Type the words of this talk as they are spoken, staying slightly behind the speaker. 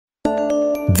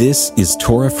This is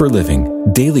Torah for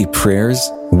Living, daily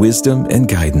prayers, wisdom, and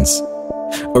guidance.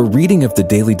 A reading of the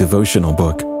daily devotional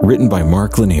book written by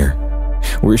Mark Lanier.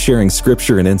 We're sharing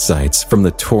scripture and insights from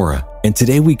the Torah, and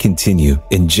today we continue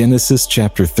in Genesis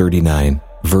chapter 39,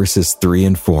 verses 3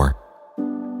 and 4.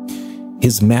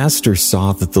 His master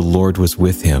saw that the Lord was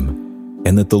with him,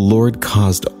 and that the Lord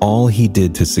caused all he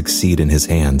did to succeed in his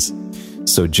hands.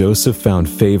 So Joseph found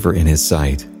favor in his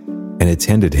sight, and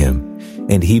attended him,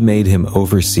 and he made him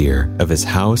overseer of his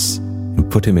house and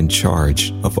put him in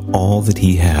charge of all that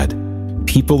he had.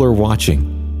 People are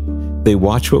watching. They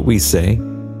watch what we say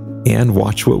and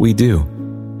watch what we do.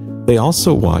 They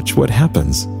also watch what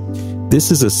happens.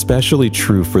 This is especially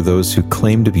true for those who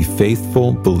claim to be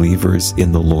faithful believers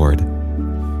in the Lord.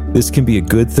 This can be a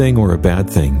good thing or a bad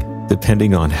thing,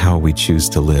 depending on how we choose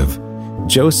to live.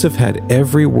 Joseph had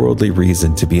every worldly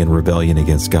reason to be in rebellion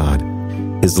against God.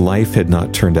 His life had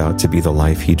not turned out to be the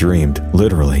life he dreamed,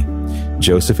 literally.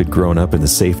 Joseph had grown up in the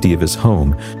safety of his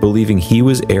home, believing he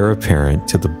was heir apparent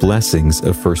to the blessings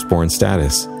of firstborn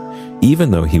status, even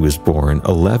though he was born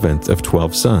 11th of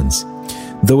 12 sons.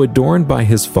 Though adorned by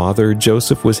his father,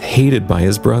 Joseph was hated by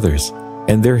his brothers,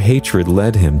 and their hatred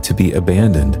led him to be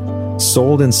abandoned,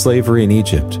 sold in slavery in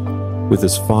Egypt, with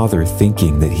his father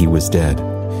thinking that he was dead.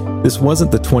 This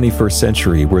wasn't the 21st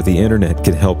century where the internet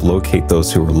could help locate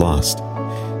those who were lost.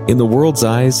 In the world's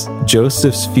eyes,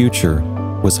 Joseph's future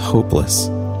was hopeless.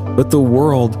 But the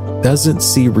world doesn't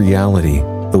see reality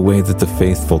the way that the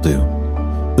faithful do.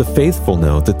 The faithful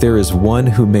know that there is one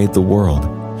who made the world,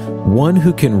 one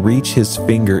who can reach his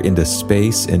finger into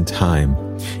space and time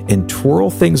and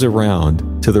twirl things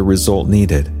around to the result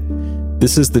needed.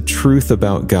 This is the truth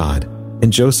about God,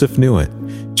 and Joseph knew it.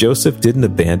 Joseph didn't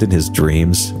abandon his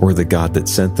dreams or the God that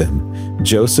sent them.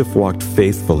 Joseph walked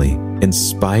faithfully in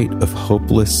spite of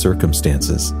hopeless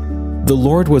circumstances. The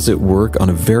Lord was at work on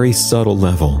a very subtle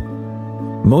level.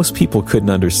 Most people couldn't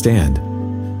understand.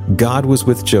 God was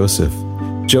with Joseph.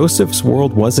 Joseph's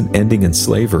world wasn't ending in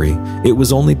slavery. It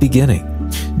was only beginning.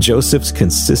 Joseph's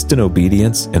consistent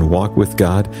obedience and walk with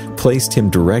God placed him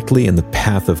directly in the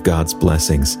path of God's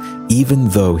blessings, even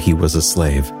though he was a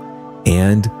slave.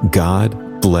 And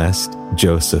God blessed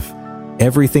Joseph.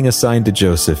 Everything assigned to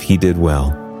Joseph he did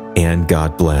well, and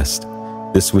God blessed.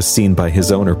 This was seen by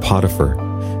his owner Potiphar.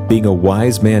 Being a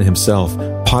wise man himself,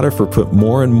 Potiphar put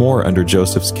more and more under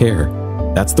Joseph's care.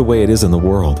 That's the way it is in the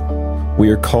world. We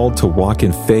are called to walk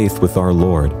in faith with our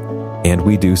Lord, and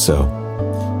we do so.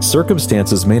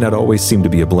 Circumstances may not always seem to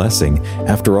be a blessing.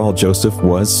 After all, Joseph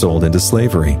was sold into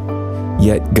slavery.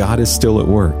 Yet God is still at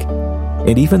work.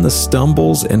 And even the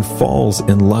stumbles and falls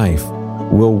in life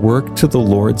will work to the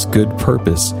Lord's good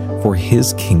purpose for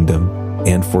His kingdom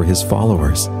and for His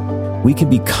followers. We can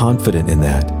be confident in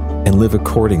that and live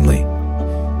accordingly.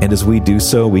 And as we do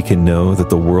so, we can know that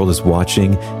the world is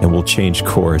watching and will change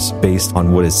course based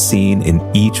on what is seen in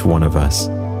each one of us.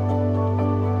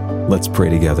 Let's pray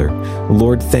together.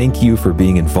 Lord, thank you for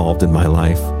being involved in my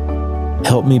life.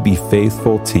 Help me be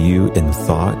faithful to you in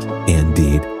thought and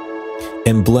deed.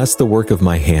 And bless the work of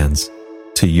my hands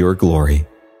to your glory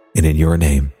and in your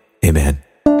name. Amen.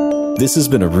 This has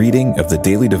been a reading of the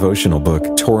daily devotional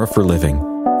book, Torah for Living.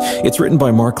 It's written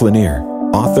by Mark Lanier,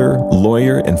 author,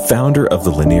 lawyer, and founder of the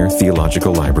Lanier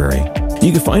Theological Library.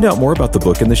 You can find out more about the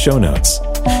book in the show notes.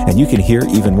 And you can hear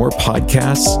even more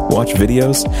podcasts, watch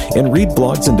videos, and read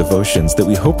blogs and devotions that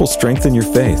we hope will strengthen your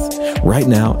faith right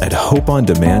now at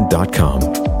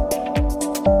hopeondemand.com.